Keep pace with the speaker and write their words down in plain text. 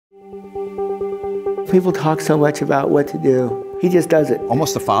People talk so much about what to do. He just does it.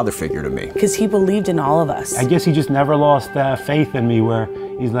 Almost a father figure to me. Because he believed in all of us. I guess he just never lost faith in me, where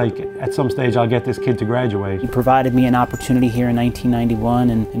he's like, at some stage I'll get this kid to graduate. He provided me an opportunity here in 1991,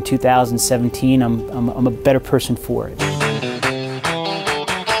 and in 2017 I'm a better person for it.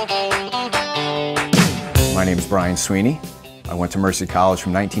 My name is Brian Sweeney. I went to Mercy College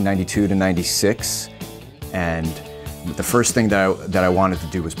from 1992 to 96, and the first thing that I wanted to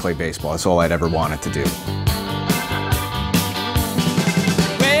do was play baseball. That's all I'd ever wanted to do.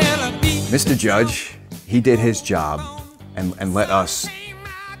 Mr. Judge, he did his job and let us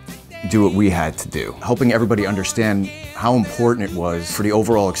do what we had to do, helping everybody understand how important it was for the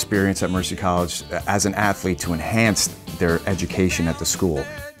overall experience at Mercy College as an athlete to enhance their education at the school.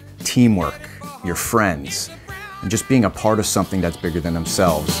 Teamwork, your friends, and just being a part of something that's bigger than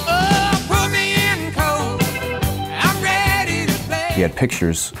themselves. He had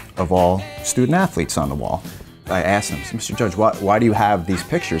pictures of all student athletes on the wall. I asked him, Mr. Judge, why do you have these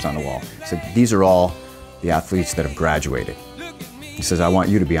pictures on the wall? He said, these are all the athletes that have graduated. He says, I want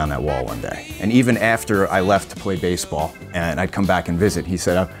you to be on that wall one day. And even after I left to play baseball and I'd come back and visit, he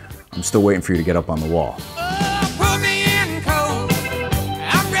said, I'm still waiting for you to get up on the wall.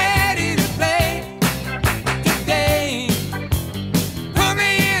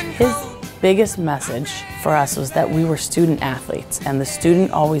 His biggest message for us was that we were student athletes, and the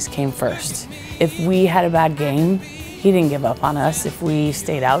student always came first. If we had a bad game, he didn't give up on us. If we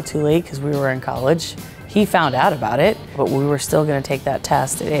stayed out too late because we were in college, he found out about it, but we were still going to take that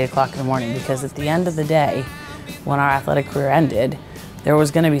test at 8 o'clock in the morning, because at the end of the day, when our athletic career ended, there was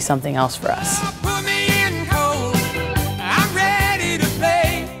going to be something else for us.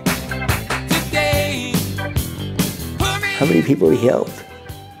 How many people he helped?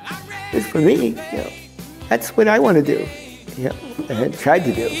 It's for me, you know. That's what I want to do, you know, and tried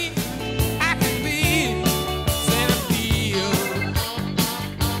to do.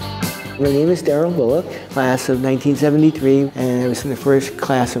 My name is Darrell Bullock, class of 1973, and I was in the first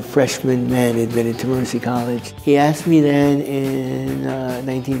class of freshman men admitted to Mercy College. He asked me then in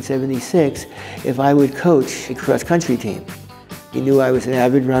 1976 if I would coach a cross-country team. He knew I was an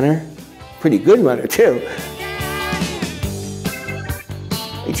avid runner, pretty good runner too.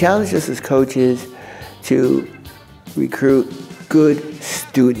 He challenged us as coaches to recruit good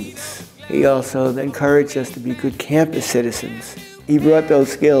students. He also encouraged us to be good campus citizens. He brought those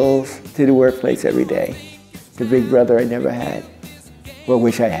skills to the workplace every day. The big brother I never had, or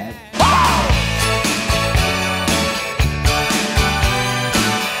wish I had.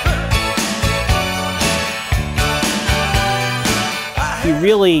 He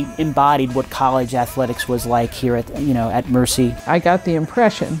really embodied what college athletics was like here at, at Mercy. I got the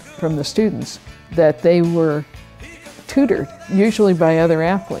impression from the students that they were tutored, usually by other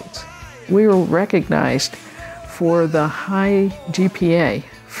athletes. We were recognized for the high GPA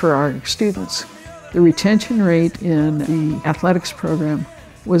for our students. The retention rate in the athletics program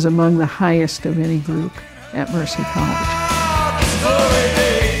was among the highest of any group at Mercy College.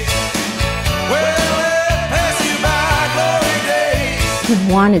 He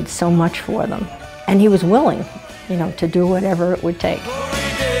wanted so much for them, and he was willing, to do whatever it would take.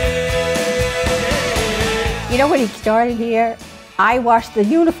 When he started here, I washed the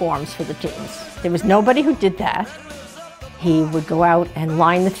uniforms for the teams. There was nobody who did that. He would go out and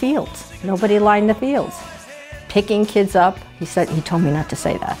line the fields. Nobody lined the fields. Picking kids up, he told me not to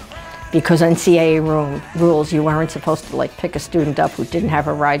say that, because NCAA rules, you weren't supposed to pick a student up who didn't have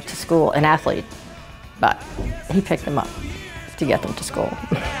a ride to school, an athlete, but he picked them up to get them to school.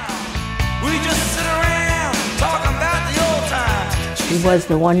 We just sit around talking about the old times. He was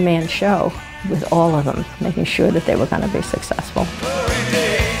the one-man show with all of them, making sure that they were going to be successful.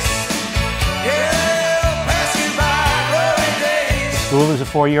 School is a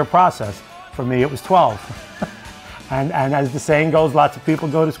 4-year process. For me, it was 12. and as the saying goes, lots of people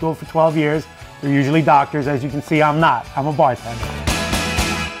go to school for 12 years. They're usually doctors. As you can see, I'm not. I'm a bartender.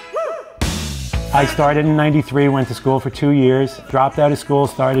 I started in '93, went to school for 2 years, dropped out of school,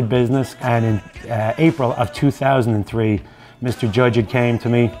 started business, and in April of 2003, Mr. Judge had came to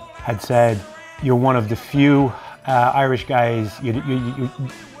me, had said, you're one of the few Irish guys, you're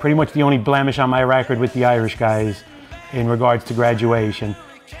pretty much the only blemish on my record with the Irish guys in regards to graduation.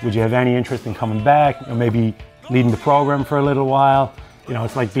 Would you have any interest in coming back, or maybe leading the program for a little while?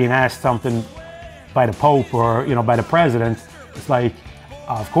 It's like being asked something by the Pope or, by the President. It's like,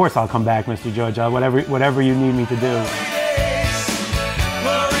 of course I'll come back, Mr. Judge, whatever you need me to do.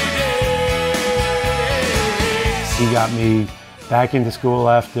 He got me back into school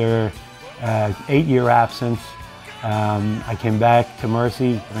after 8-year absence, I came back to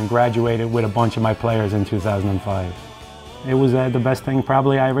Mercy and graduated with a bunch of my players in 2005. It was the best thing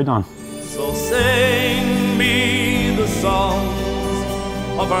probably I ever done. So sing me the songs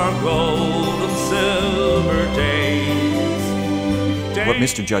of our gold and silver days. What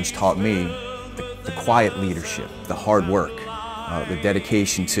Mr. Judge taught me, the quiet leadership, the hard work, the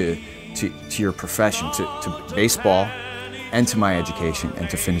dedication to your profession, to baseball, and to my education, and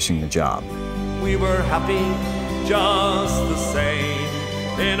to finishing the job. We were happy just the same.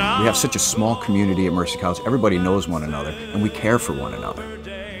 We have such a small community at Mercy College. Everybody knows one another, and we care for one another.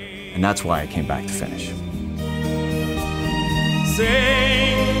 And that's why I came back to finish.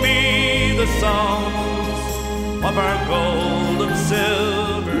 Sing me the songs of our gold and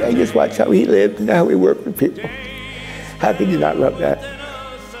silver. I just watched how he lived and how he worked with people. How could you not love that?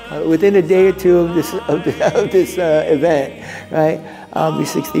 Within a day or two of this event, right, I'll be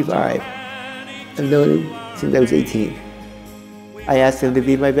 65. I've known him since I was 18. I asked him to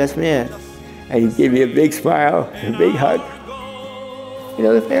be my best man, and he gave me a big smile and a big hug. You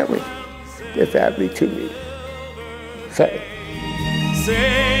know, they're family to me. So.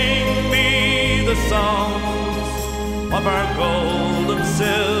 Sing me the songs of our gold and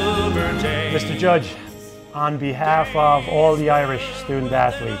silver days. Mr. Judge, on behalf of all the Irish student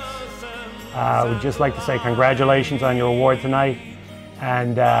athletes, I would just like to say congratulations on your award tonight,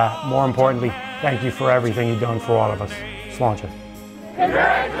 and more importantly, thank you for everything you've done for all of us. Sláinte.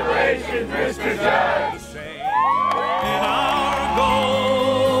 Congratulations, Mr. Judge!